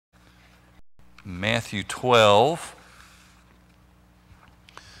Matthew 12.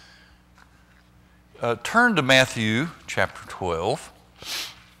 Turn to Matthew chapter 12.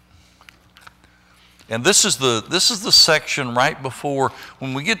 And this is the section right before,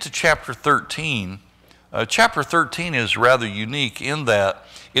 when we get to chapter 13. Chapter 13 is rather unique in that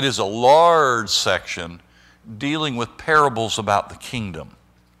it is a large section dealing with parables about the kingdom.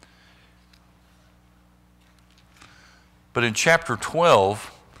 But in chapter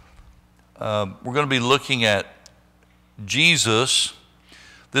 12, we're going to be looking at Jesus.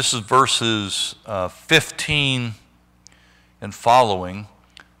 This is verses 15 and following.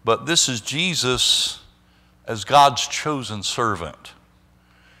 But this is Jesus as God's chosen servant.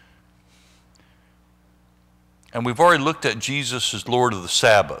 And we've already looked at Jesus as Lord of the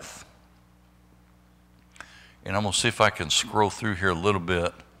Sabbath. And I'm going to see if I can scroll through here a little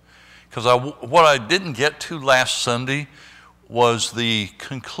bit. Because what I didn't get to last Sunday was the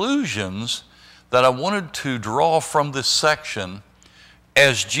conclusions that I wanted to draw from this section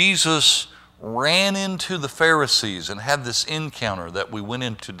as Jesus ran into the Pharisees and had this encounter that we went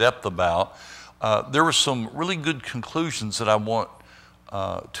into depth about. There were some really good conclusions that I want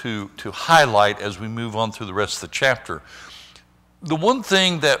to highlight as we move on through the rest of the chapter. The one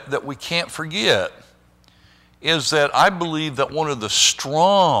thing that we can't forget is that I believe that one of the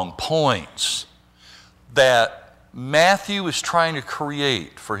strong points that Matthew is trying to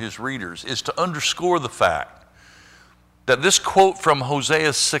create for his readers is to underscore the fact that this quote from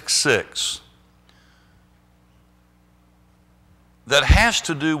Hosea 6:6 that has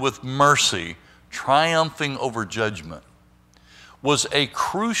to do with mercy triumphing over judgment was a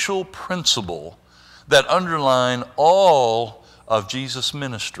crucial principle that underlined all of Jesus'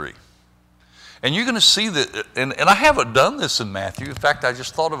 ministry. And you're going to see that, and I haven't done this in Matthew. In fact, I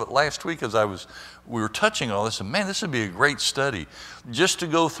just thought of it last week as we were touching on this, and man, this would be a great study, just to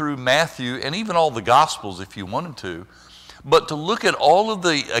go through Matthew and even all the Gospels if you wanted to, but to look at all of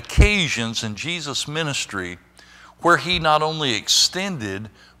the occasions in Jesus' ministry where he not only extended,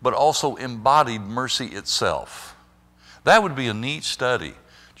 but also embodied mercy itself. That would be a neat study,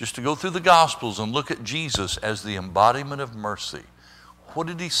 just to go through the Gospels and look at Jesus as the embodiment of mercy. What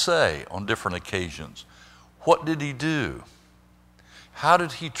did he say on different occasions? What did he do? How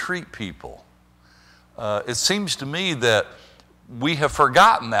did he treat people? It seems to me that we have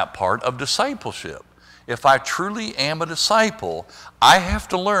forgotten that part of discipleship. If I truly am a disciple, I have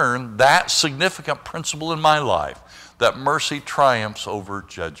to learn that significant principle in my life, that mercy triumphs over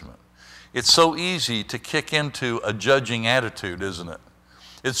judgment. It's so easy to kick into a judging attitude, isn't it?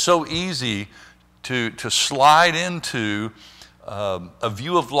 It's so easy to slide into a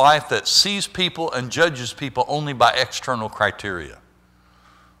view of life that sees people and judges people only by external criteria.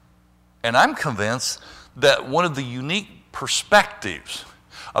 And I'm convinced that one of the unique perspectives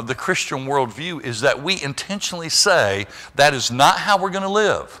of the Christian worldview is that we intentionally say that is not how we're going to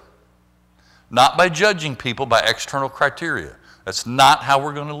live. Not by judging people by external criteria. That's not how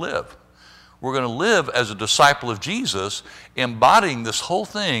we're going to live. We're going to live as a disciple of Jesus, embodying this whole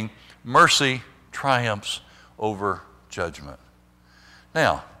thing, mercy triumphs over judgment.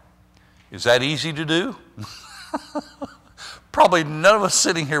 Now, is that easy to do? Probably none of us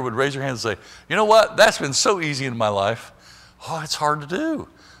sitting here would raise your hand and say, you know what, that's been so easy in my life. Oh, it's hard to do,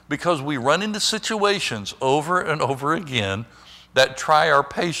 because we run into situations over and over again that try our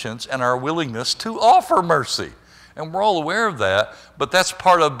patience and our willingness to offer mercy. And we're all aware of that, but that's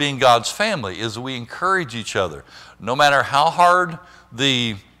part of being God's family, is we encourage each other. No matter how hard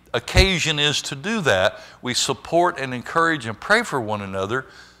the occasion is to do that, we support and encourage and pray for one another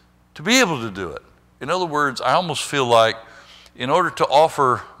to be able to do it. In other words, I almost feel like in order to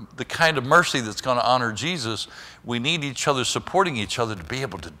offer the kind of mercy that's going to honor Jesus, we need each other supporting each other to be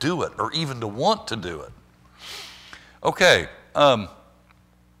able to do it, or even to want to do it. Okay,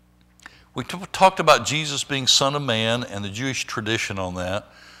 we talked about Jesus being Son of Man and the Jewish tradition on that.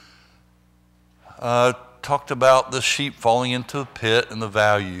 Talked about the sheep falling into the pit and the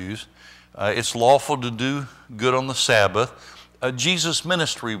values. It's lawful to do good on the Sabbath. Jesus'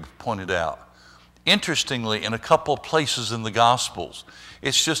 ministry pointed out. Interestingly, in a couple of places in the Gospels,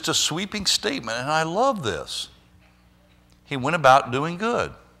 it's just a sweeping statement, and I love this. He went about doing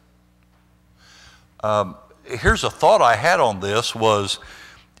good. Here's a thought I had on this was,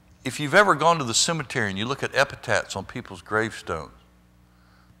 if you've ever gone to the cemetery and you look at epitaphs on people's gravestones,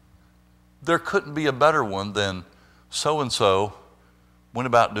 there couldn't be a better one than so-and-so went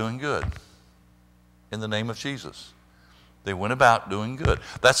about doing good in the name of Jesus. They went about doing good.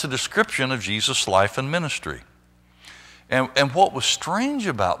 That's a description of Jesus' life and ministry. And what was strange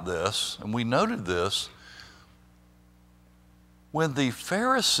about this, and we noted this, when the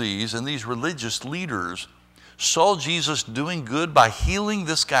Pharisees and these religious leaders saw Jesus doing good by healing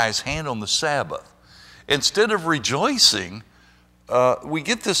this guy's hand on the Sabbath, instead of rejoicing, we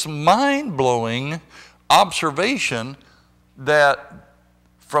get this mind-blowing observation that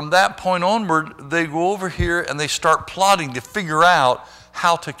from that point onward, they go over here and they start plotting to figure out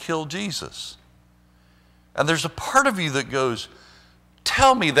how to kill Jesus. And there's a part of you that goes,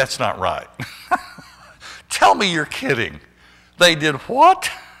 tell me that's not right. Tell me you're kidding. They did what?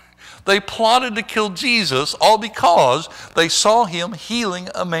 They plotted to kill Jesus, all because they saw him healing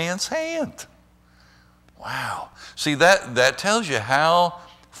a man's hand. Wow. See, that tells you how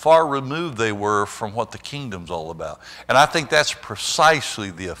far removed they were from what the kingdom's all about. And I think that's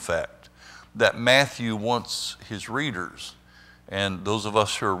precisely the effect that Matthew wants his readers, and those of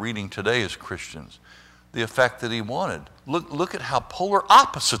us who are reading today as Christians, the effect that he wanted. Look at how polar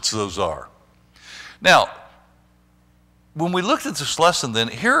opposites those are. Now, when we looked at this lesson then,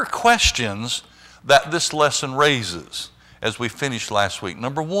 here are questions that this lesson raises as we finished last week.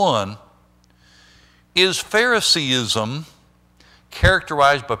 Number one, is Phariseeism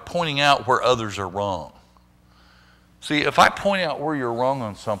characterized by pointing out where others are wrong? See, if I point out where you're wrong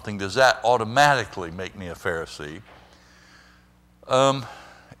on something, does that automatically make me a Pharisee?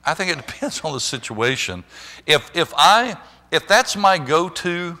 I think it depends on the situation. If that's my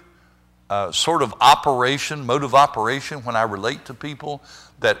go-to sort of mode of operation when I relate to people,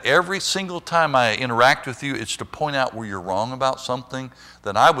 that every single time I interact with you, it's to point out where you're wrong about something,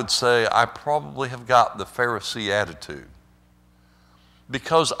 then I would say I probably have got the Pharisee attitude.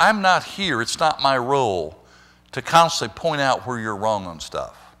 Because I'm not here, it's not my role to constantly point out where you're wrong on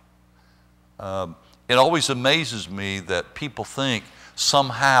stuff. It always amazes me that people think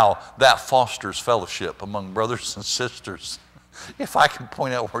somehow that fosters fellowship among brothers and sisters. If I can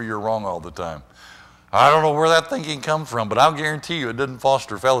point out where you're wrong all the time. I don't know where that thinking comes from, but I'll guarantee you it doesn't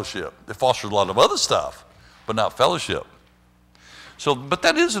foster fellowship. It fosters a lot of other stuff, but not fellowship. So, but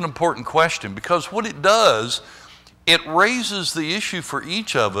that is an important question, because what it does, it raises the issue for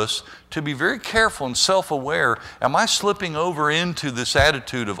each of us to be very careful and self-aware. Am I slipping over into this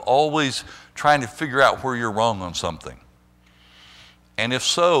attitude of always trying to figure out where you're wrong on something? And if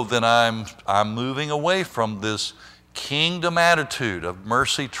so, then I'm moving away from this kingdom attitude of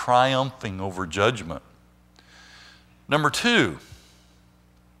mercy triumphing over judgment. Number two,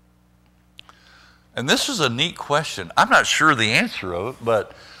 and this is a neat question. I'm not sure the answer of it,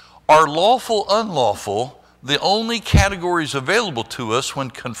 but are lawful, unlawful the only categories available to us when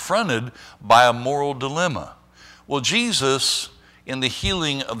confronted by a moral dilemma? Well, Jesus, in the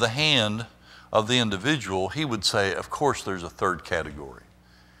healing of the hand of the individual, he would say, of course, there's a third category.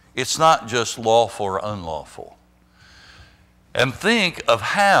 It's not just lawful or unlawful. And think of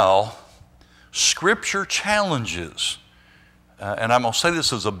how Scripture challenges, and I'm going to say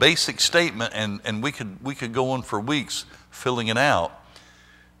this as a basic statement, and we could go on for weeks filling it out.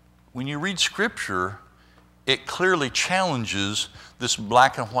 When you read Scripture, it clearly challenges this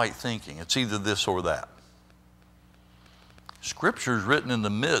black and white thinking. It's either this or that. Scripture is written in the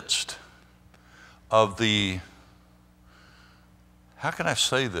midst of how can I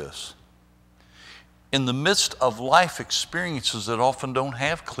say this? In the midst of life experiences that often don't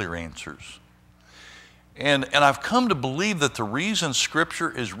have clear answers. And I've come to believe that the reason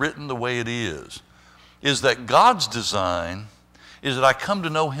Scripture is written the way it is that God's design is that I come to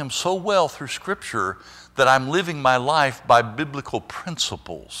know Him so well through Scripture that I'm living my life by biblical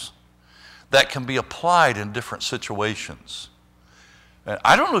principles that can be applied in different situations. And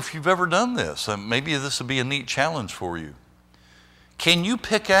I don't know if you've ever done this. Maybe this would be a neat challenge for you. Can you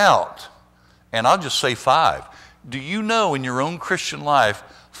pick out, and I'll just say 5. Do you know in your own Christian life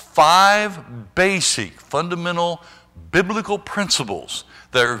 5 basic, fundamental, biblical principles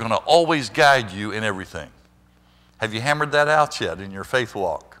that are going to always guide you in everything? Have you hammered that out yet in your faith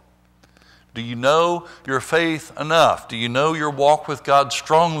walk? Do you know your faith enough? Do you know your walk with God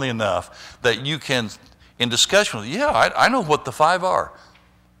strongly enough that you can, in discussion with, I know what the 5 are.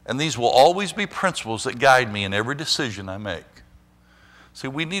 And these will always be principles that guide me in every decision I make. See,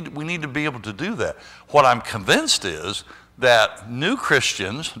 we need to be able to do that. What I'm convinced is that new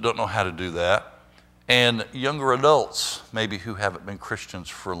Christians don't know how to do that, and younger adults, maybe who haven't been Christians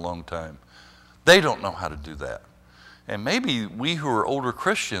for a long time, they don't know how to do that. And maybe we who are older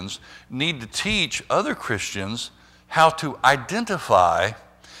Christians need to teach other Christians how to identify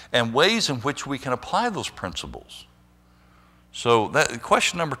and ways in which we can apply those principles. So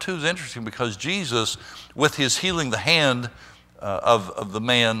question number 2 is interesting, because Jesus, with his healing the hand of the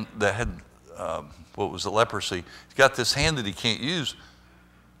man that had, leprosy, he's got this hand that he can't use.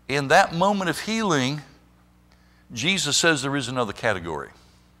 In that moment of healing, Jesus says there is another category.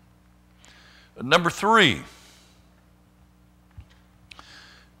 Number 3,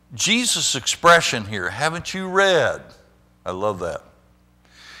 Jesus' expression here, haven't you read? I love that.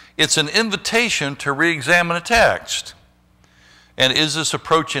 It's an invitation to re-examine a text. And is this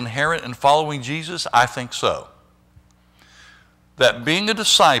approach inherent in following Jesus? I think so. That being a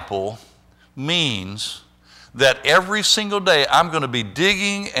disciple means that every single day I'm going to be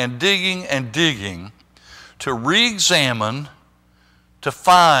digging and digging and digging to re-examine, to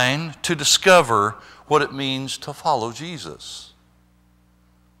find, to discover what it means to follow Jesus.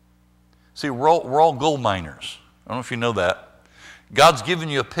 See, we're all gold miners. I don't know if you know that. God's given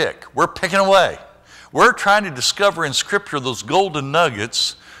you a pick. We're picking away. We're trying to discover in Scripture those golden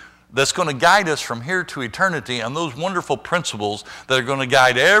nuggets that's going to guide us from here to eternity, and those wonderful principles that are going to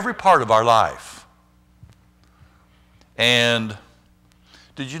guide every part of our life. And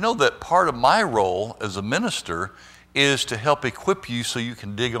did you know that part of my role as a minister is to help equip you so you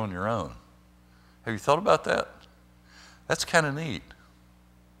can dig on your own? Have you thought about that? That's kind of neat.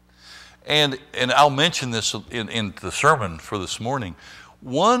 And I'll mention this in the sermon for this morning.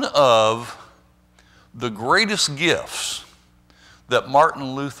 One of the greatest gifts that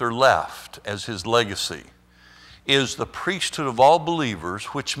Martin Luther left as his legacy is the priesthood of all believers,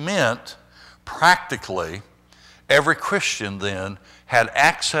 which meant practically every Christian then had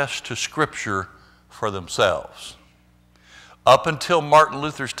access to Scripture for themselves. Up until Martin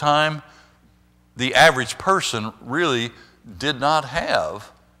Luther's time, the average person really did not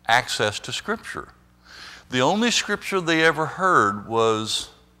have access to Scripture. The only Scripture they ever heard was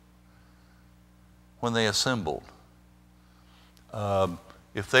when they assembled.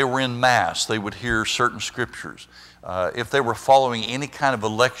 If they were in Mass, they would hear certain Scriptures. If they were following any kind of a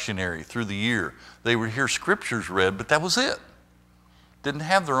lectionary through the year, they would hear Scriptures read, but that was it. Didn't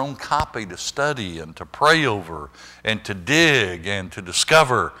have their own copy to study and to pray over and to dig and to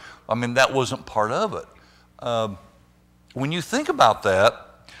discover. I mean, that wasn't part of it. When you think about that,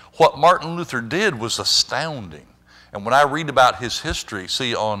 what Martin Luther did was astounding. And when I read about his history,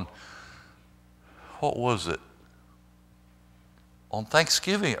 see on, what was it? On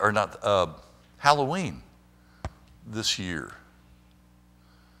Thanksgiving, or not, Halloween this year.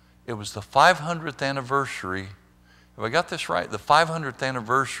 It was the 500th anniversary, have I got this right? The 500th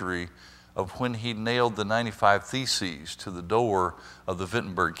anniversary of when he nailed the 95 Theses to the door of the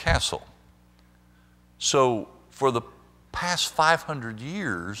Wittenberg Castle. So for the past 500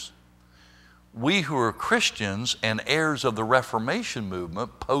 years, we who are Christians and heirs of the Reformation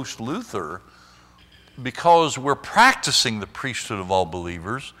movement post-Luther, because we're practicing the priesthood of all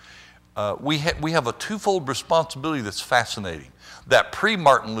believers, we have a twofold responsibility that's fascinating, that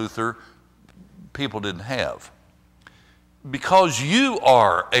pre-Martin Luther people didn't have. Because you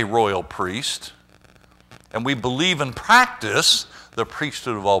are a royal priest, and we believe and practice the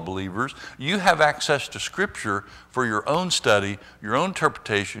priesthood of all believers, you have access to Scripture for your own study, your own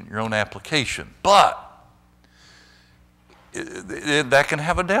interpretation, your own application. But that can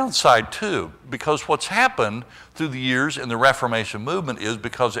have a downside too, because what's happened through the years in the Reformation movement is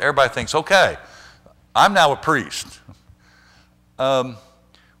because everybody thinks, okay, I'm now a priest.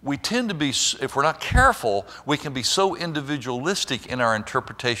 We tend to be, if we're not careful, we can be so individualistic in our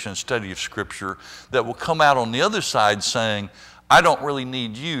interpretation and study of Scripture that we'll come out on the other side saying, I don't really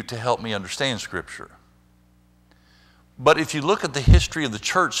need you to help me understand Scripture. But if you look at the history of the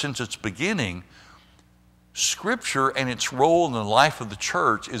church since its beginning, Scripture and its role in the life of the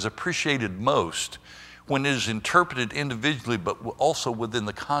church is appreciated most when it is interpreted individually, but also within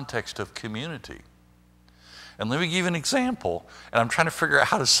the context of community. And let me give you an example, and I'm trying to figure out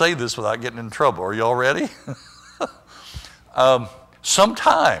how to say this without getting in trouble. Are you all ready?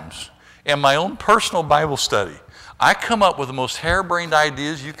 Sometimes in my own personal Bible study, I come up with the most harebrained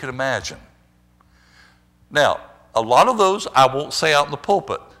ideas you could imagine. Now, a lot of those I won't say out in the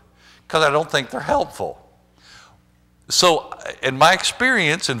pulpit because I don't think they're helpful. So, in my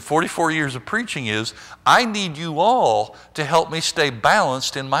experience in 44 years of preaching is, I need you all to help me stay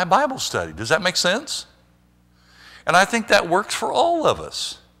balanced in my Bible study. Does that make sense? And I think that works for all of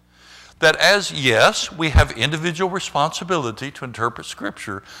us. That as, yes, we have individual responsibility to interpret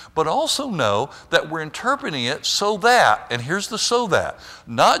Scripture, but also know that we're interpreting it so that, and here's the so that,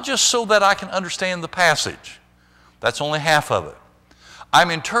 not just so that I can understand the passage. That's only half of it. I'm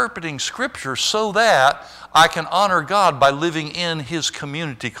interpreting Scripture so that I can honor God by living in His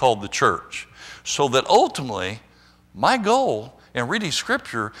community called the church. So that ultimately, my goal in reading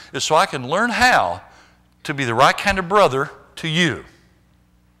Scripture is so I can learn how to be the right kind of brother to you.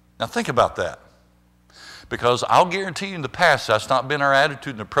 Now think about that. Because I'll guarantee you in the past that's not been our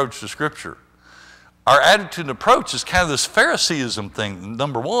attitude and approach to Scripture. our attitude and approach is kind of this Phariseeism thing,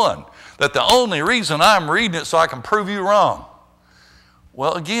 number one, that the only reason I'm reading it so I can prove you wrong.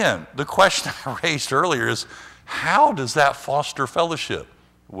 Well, again, the question I raised earlier is, how does that foster fellowship?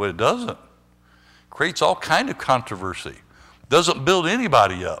 Well, it doesn't. It creates all kind of controversy. Doesn't build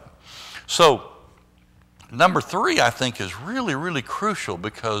anybody up. So, number three, I think, is really, really crucial,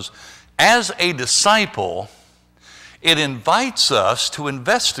 because as a disciple, it invites us to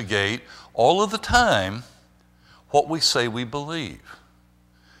investigate all of the time what we say we believe.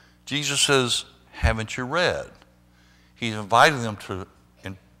 Jesus says, haven't you read? He's inviting them to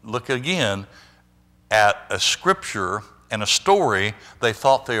look again at a scripture and a story they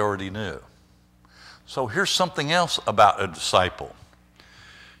thought they already knew. So here's something else about a disciple.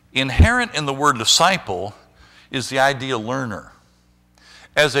 Inherent in the word disciple is the idea learner.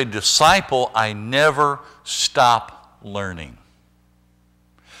 As a disciple, I never stop learning.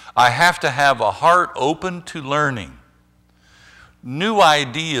 I have to have a heart open to learning. New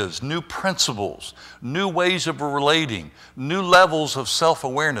ideas, new principles, new ways of relating, new levels of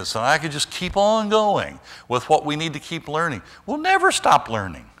self-awareness. And I could just keep on going with what we need to keep learning. We'll never stop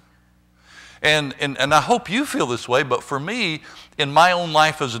learning. And I hope you feel this way, but for me, in my own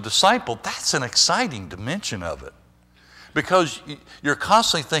life as a disciple, that's an exciting dimension of it. Because you're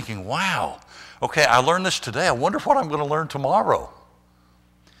constantly thinking, wow, okay, I learned this today. I wonder what I'm going to learn tomorrow.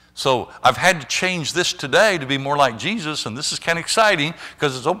 So I've had to change this today to be more like Jesus, and this is kind of exciting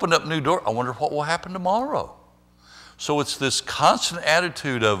because it's opened up new doors. I wonder what will happen tomorrow. So it's this constant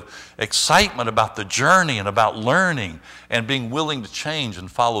attitude of excitement about the journey and about learning and being willing to change and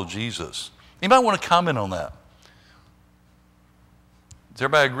follow Jesus. Anybody want to comment on that? Does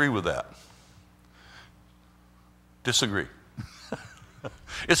everybody agree with that? Disagree?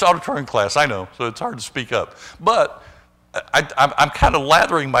 It's auditorium class, I know, so it's hard to speak up. But I'm kind of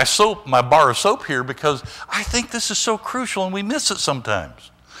lathering my bar of soap here because I think this is so crucial and we miss it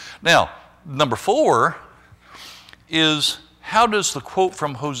sometimes. Now, number 4 is, how does the quote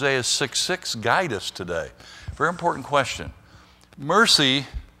from Hosea 6:6 guide us today? Very important question. Mercy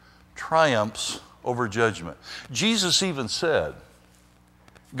triumphs over judgment. Jesus even said,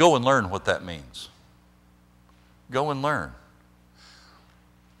 go and learn what that means. Go and learn.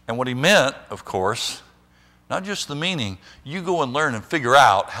 And what he meant, of course, not just the meaning, you go and learn and figure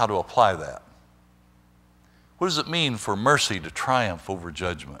out how to apply that. What does it mean for mercy to triumph over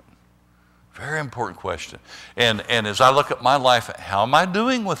judgment? Very important question. And as I look at my life, how am I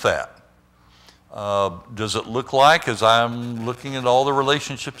doing with that? Does it look like, as I'm looking at all the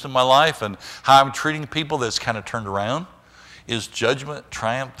relationships in my life and how I'm treating people, that's kind of turned around? Is judgment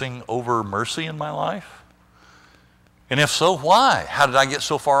triumphing over mercy in my life? And if so, why? How did I get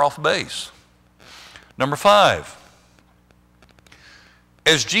so far off base? Number 5,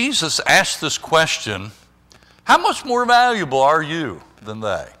 as Jesus asked this question, how much more valuable are you than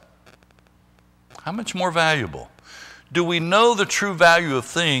they? How much more valuable? Do we know the true value of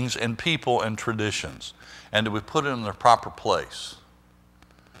things and people and traditions? And do we put it in their proper place?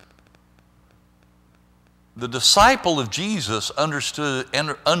 The disciple of Jesus understood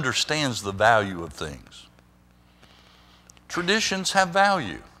and understands the value of things. Traditions have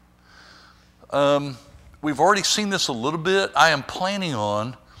value. We've already seen this a little bit. I am planning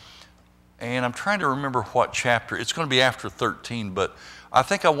on, and I'm trying to remember what chapter. It's going to be after 13, but I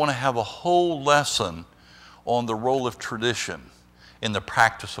think I want to have a whole lesson on the role of tradition in the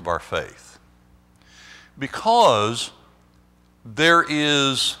practice of our faith. Because there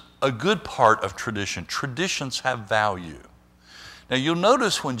is a good part of tradition. Traditions have value. Now you'll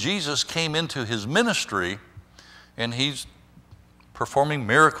notice when Jesus came into his ministry, and he's performing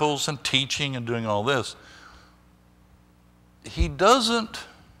miracles and teaching and doing all this, he doesn't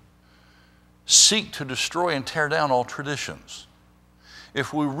seek to destroy and tear down all traditions.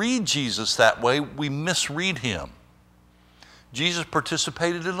 If we read Jesus that way, we misread him. Jesus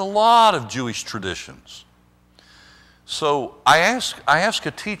participated in a lot of Jewish traditions. So I asked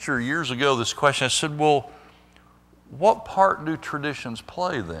a teacher years ago this question. I said, well, what part do traditions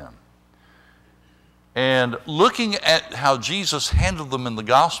play then? And looking at how Jesus handled them in the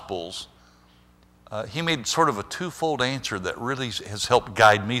Gospels, he made sort of a twofold answer that really has helped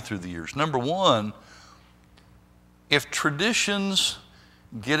guide me through the years. Number 1, if traditions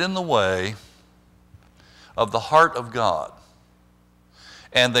get in the way of the heart of God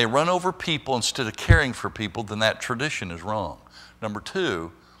and they run over people instead of caring for people, then that tradition is wrong. Number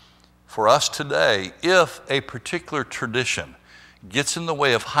 2, for us today, if a particular tradition gets in the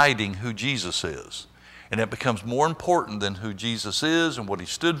way of hiding who Jesus is, and it becomes more important than who Jesus is and what he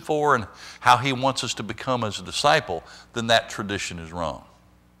stood for and how he wants us to become as a disciple, then that tradition is wrong.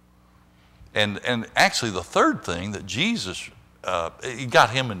 And actually the third thing that Jesus, it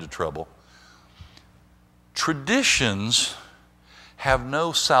got him into trouble. Traditions have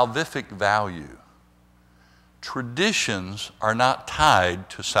no salvific value. Traditions are not tied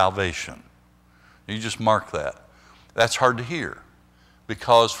to salvation. You just mark that. That's hard to hear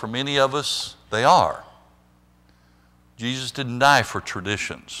because for many of us, they are. Jesus didn't die for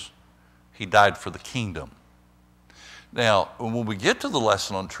traditions. He died for the kingdom. Now, when we get to the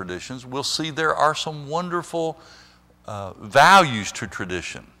lesson on traditions, we'll see there are some wonderful values to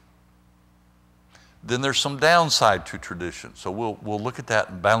tradition. Then there's some downside to tradition. So we'll look at that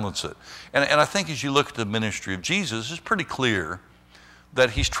and balance it. And I think as you look at the ministry of Jesus, it's pretty clear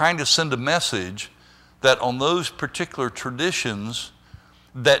that he's trying to send a message that on those particular traditions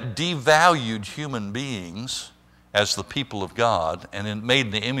that devalued human beings as the people of God and made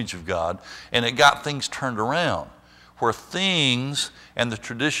in the image of God, and it got things turned around, where things and the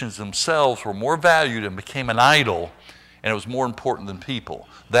traditions themselves were more valued and became an idol, and it was more important than people.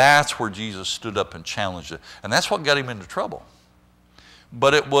 That's where Jesus stood up and challenged it. And that's what got him into trouble.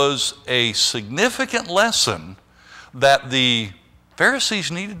 But it was a significant lesson that the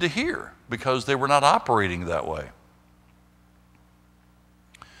Pharisees needed to hear because they were not operating that way.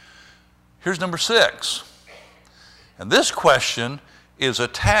 Here's number 6. And this question is a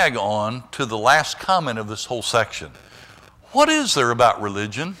tag on to the last comment of this whole section. What is there about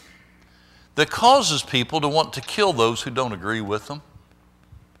religion that causes people to want to kill those who don't agree with them?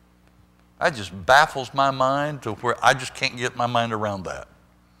 That just baffles my mind to where I just can't get my mind around that.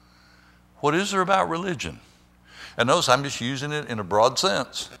 What is there about religion? And notice I'm just using it in a broad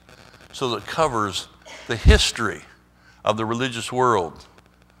sense so that it covers the history of the religious world.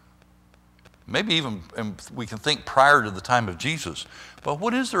 Maybe even we can think prior to the time of Jesus. But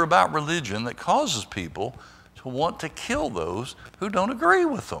what is there about religion that causes people to want to kill those who don't agree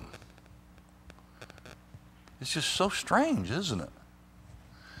with them? It's just so strange, isn't it?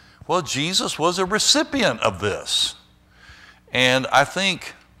 Well, Jesus was a recipient of this. And I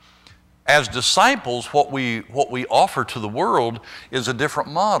think as disciples, what we offer to the world is a different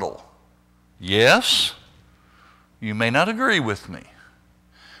model. Yes, you may not agree with me,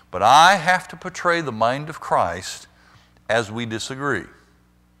 but I have to portray the mind of Christ as we disagree.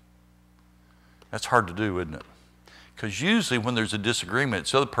 That's hard to do, isn't it? Because usually when there's a disagreement,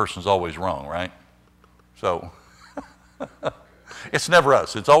 the other person's always wrong, right? So it's never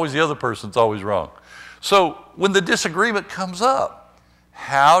us. It's always the other person's always wrong. So when the disagreement comes up,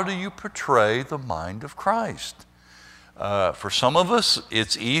 how do you portray the mind of Christ? For some of us,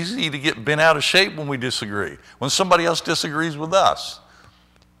 it's easy to get bent out of shape when we disagree, when somebody else disagrees with us.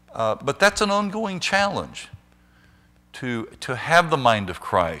 But that's an ongoing challenge to have the mind of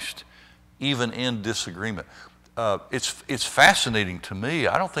Christ, even in disagreement. It's fascinating to me.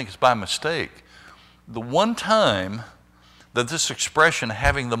 I don't think it's by mistake. The one time that this expression,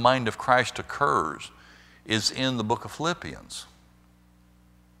 having the mind of Christ, occurs is in the book of Philippians.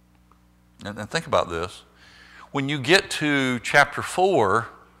 And think about this. When you get to chapter 4,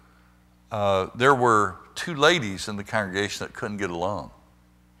 there were 2 ladies in the congregation that couldn't get along.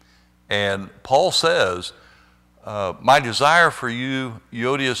 And Paul says, my desire for you,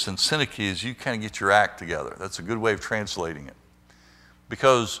 Euodias and Syntyche, is you kind of get your act together. That's a good way of translating it.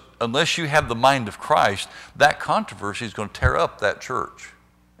 Because unless you have the mind of Christ, that controversy is going to tear up that church.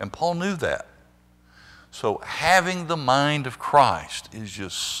 And Paul knew that. So having the mind of Christ is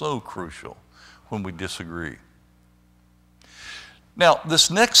just so crucial when we disagree. Now,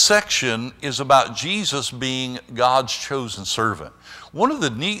 this next section is about Jesus being God's chosen servant. One of the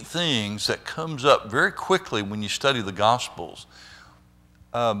neat things that comes up very quickly when you study the Gospels,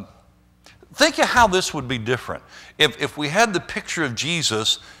 think of how this would be different. If we had the picture of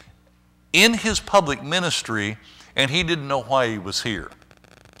Jesus in his public ministry and he didn't know why he was here.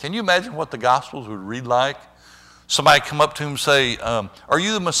 Can you imagine what the Gospels would read like? Somebody come up to him and say, are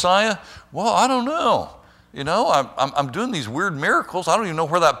you the Messiah? Well, I don't know. You know, I'm doing these weird miracles. I don't even know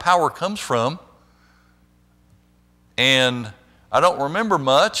where that power comes from. And I don't remember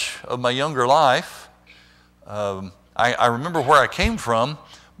much of my younger life. I remember where I came from,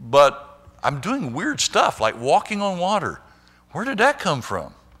 but I'm doing weird stuff like walking on water. Where did that come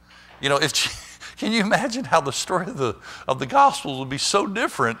from? You know, can you imagine how the story of the Gospels would be so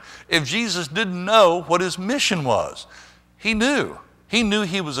different if Jesus didn't know what his mission was? He knew. He knew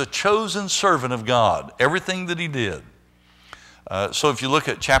he was a chosen servant of God, everything that he did. So if you look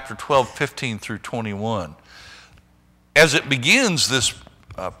at chapter 12, 15 through 21, as it begins this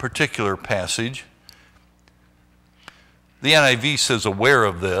particular passage, the NIV says aware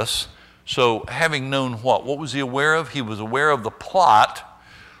of this. So having known what? What was he aware of? He was aware of the plot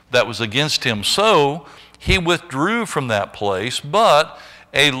that was against him. So he withdrew from that place, but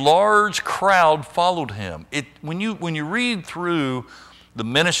a large crowd followed him. When you read through the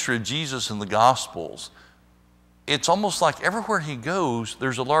ministry of Jesus in the Gospels, it's almost like everywhere he goes,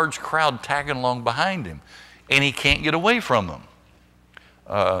 there's a large crowd tagging along behind him, and he can't get away from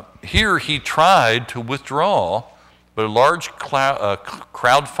them. Here he tried to withdraw, but a large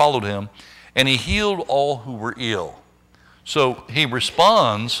crowd followed him, and he healed all who were ill. So he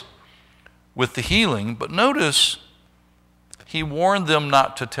responds with the healing, but notice he warned them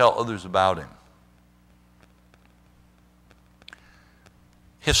not to tell others about him.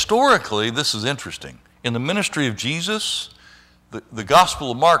 Historically, this is interesting. In the ministry of Jesus, the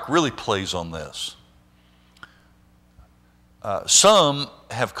Gospel of Mark really plays on this. Some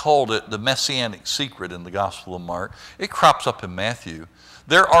have called it the messianic secret in the Gospel of Mark. It crops up in Matthew.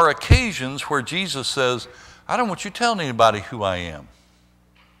 There are occasions where Jesus says, I don't want you telling anybody who I am.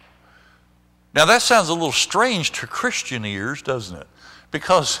 Now that sounds a little strange to Christian ears, doesn't it?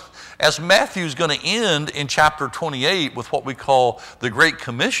 Because as Matthew's going to end in chapter 28 with what we call the Great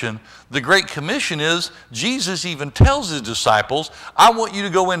Commission is Jesus even tells his disciples, I want you to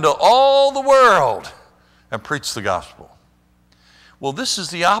go into all the world and preach the gospel. Well, this is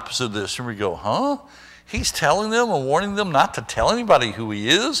the opposite of this. And we go, huh? He's telling them and warning them not to tell anybody who he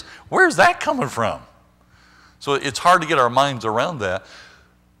is? Where's that coming from? So it's hard to get our minds around that.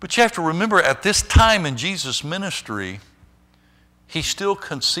 But you have to remember, at this time in Jesus' ministry, he still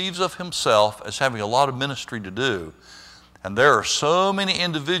conceives of himself as having a lot of ministry to do. And there are so many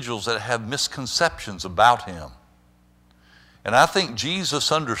individuals that have misconceptions about him. And I think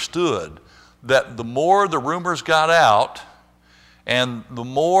Jesus understood that the more the rumors got out and the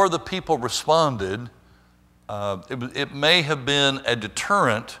more the people responded, it may have been a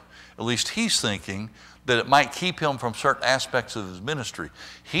deterrent, at least he's thinking, that it might keep him from certain aspects of his ministry.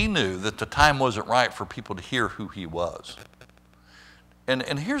 He knew that the time wasn't right for people to hear who he was.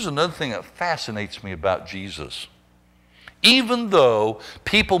 And here's another thing that fascinates me about Jesus. Even though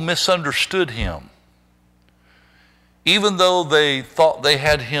people misunderstood him, even though they thought they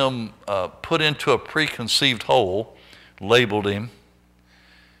had him put into a preconceived hole, labeled him,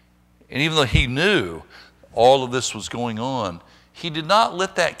 and even though he knew all of this was going on, he did not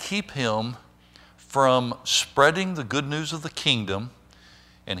let that keep him from spreading the good news of the kingdom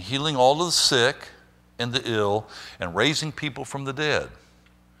and healing all of the sick and the ill and raising people from the dead.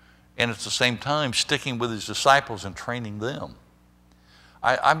 And at the same time, sticking with his disciples and training them.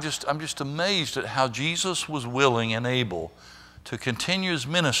 I'm just amazed at how Jesus was willing and able to continue his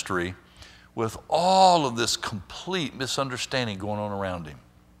ministry with all of this complete misunderstanding going on around him.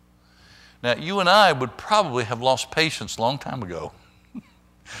 Now, you and I would probably have lost patience a long time ago.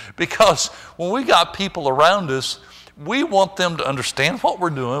 Because when we got people around us, we want them to understand what we're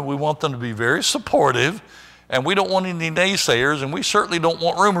doing. We want them to be very supportive. And we don't want any naysayers, and we certainly don't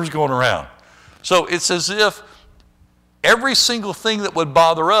want rumors going around. So it's as if every single thing that would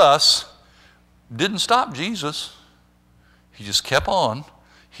bother us didn't stop Jesus. He just kept on.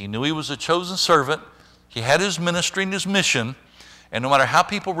 He knew he was a chosen servant. He had his ministry and his mission. And no matter how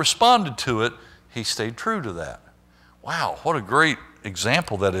people responded to it, he stayed true to that. Wow, what a great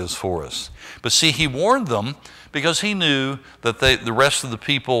example that is for us. But see, he warned them because he knew that the rest of the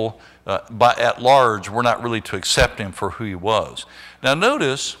people at large were not really to accept him for who he was. Now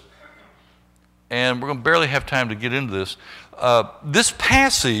notice, and we're going to barely have time to get into this, this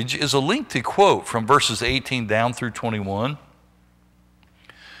passage is a lengthy quote from verses 18 down through 21.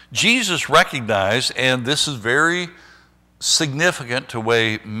 Jesus recognized, and this is very significant to the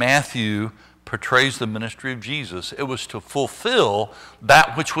way Matthew portrays the ministry of Jesus, it was to fulfill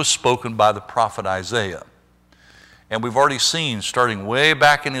that which was spoken by the prophet Isaiah. And we've already seen, starting way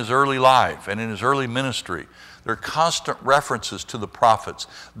back in his early life and in his early ministry, there are constant references to the prophets.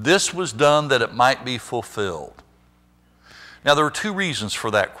 This was done that it might be fulfilled. Now, there are two reasons for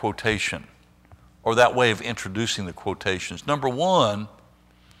that quotation, or that way of introducing the quotations. Number one,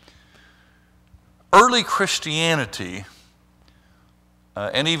 early Christianity,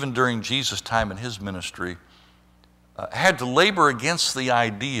 and even during Jesus' time in his ministry, had to labor against the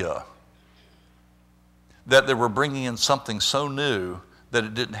idea that they were bringing in something so new that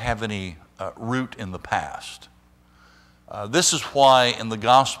it didn't have any root in the past. This is why in the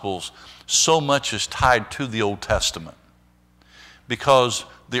Gospels so much is tied to the Old Testament. Because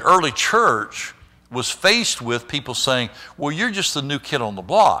the early church was faced with people saying, well, you're just the new kid on the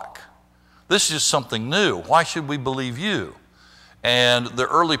block. This is something new. Why should we believe you? And the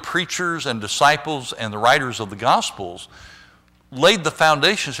early preachers and disciples and the writers of the Gospels laid the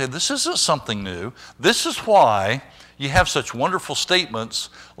foundation and said, this isn't something new. This is why You have such wonderful statements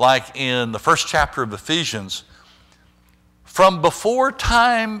like in the first chapter of Ephesians, from before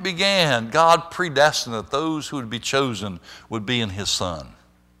time began, God predestined that those who would be chosen would be in his Son.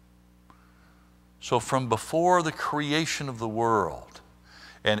 So from before the creation of the world,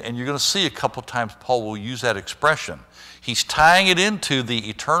 and you're going to see a couple times Paul will use that expression. He's tying it into the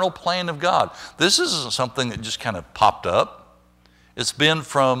eternal plan of God. This isn't something that just kind of popped up. It's been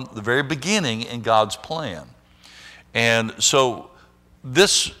from the very beginning in God's plan. And so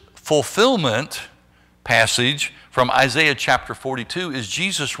this fulfillment passage from Isaiah chapter 42 is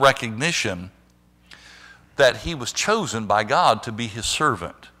Jesus' recognition that he was chosen by God to be his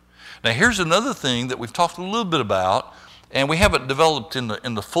servant. Now here's another thing that we've talked a little bit about, and we haven't developed in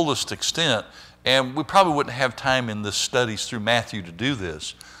the fullest extent, and we probably wouldn't have time in this studies through Matthew to do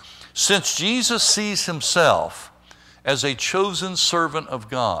this. Since Jesus sees himself as a chosen servant of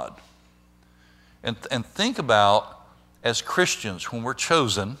God, and think about as Christians when we're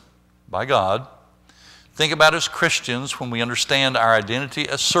chosen by God, think about as Christians when we understand our identity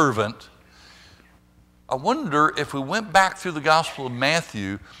as servant. I wonder if we went back through the Gospel of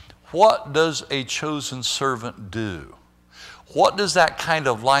Matthew, what does a chosen servant do? What does that kind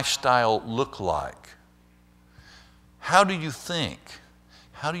of lifestyle look like? How do you think?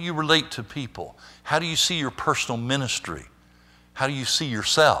 How do you relate to people? How do you see your personal ministry? How do you see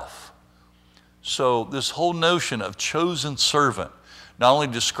yourself? So this whole notion of chosen servant not only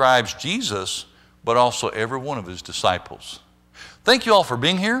describes Jesus, but also every one of his disciples. Thank you all for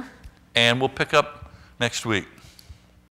being here, and we'll pick up next week.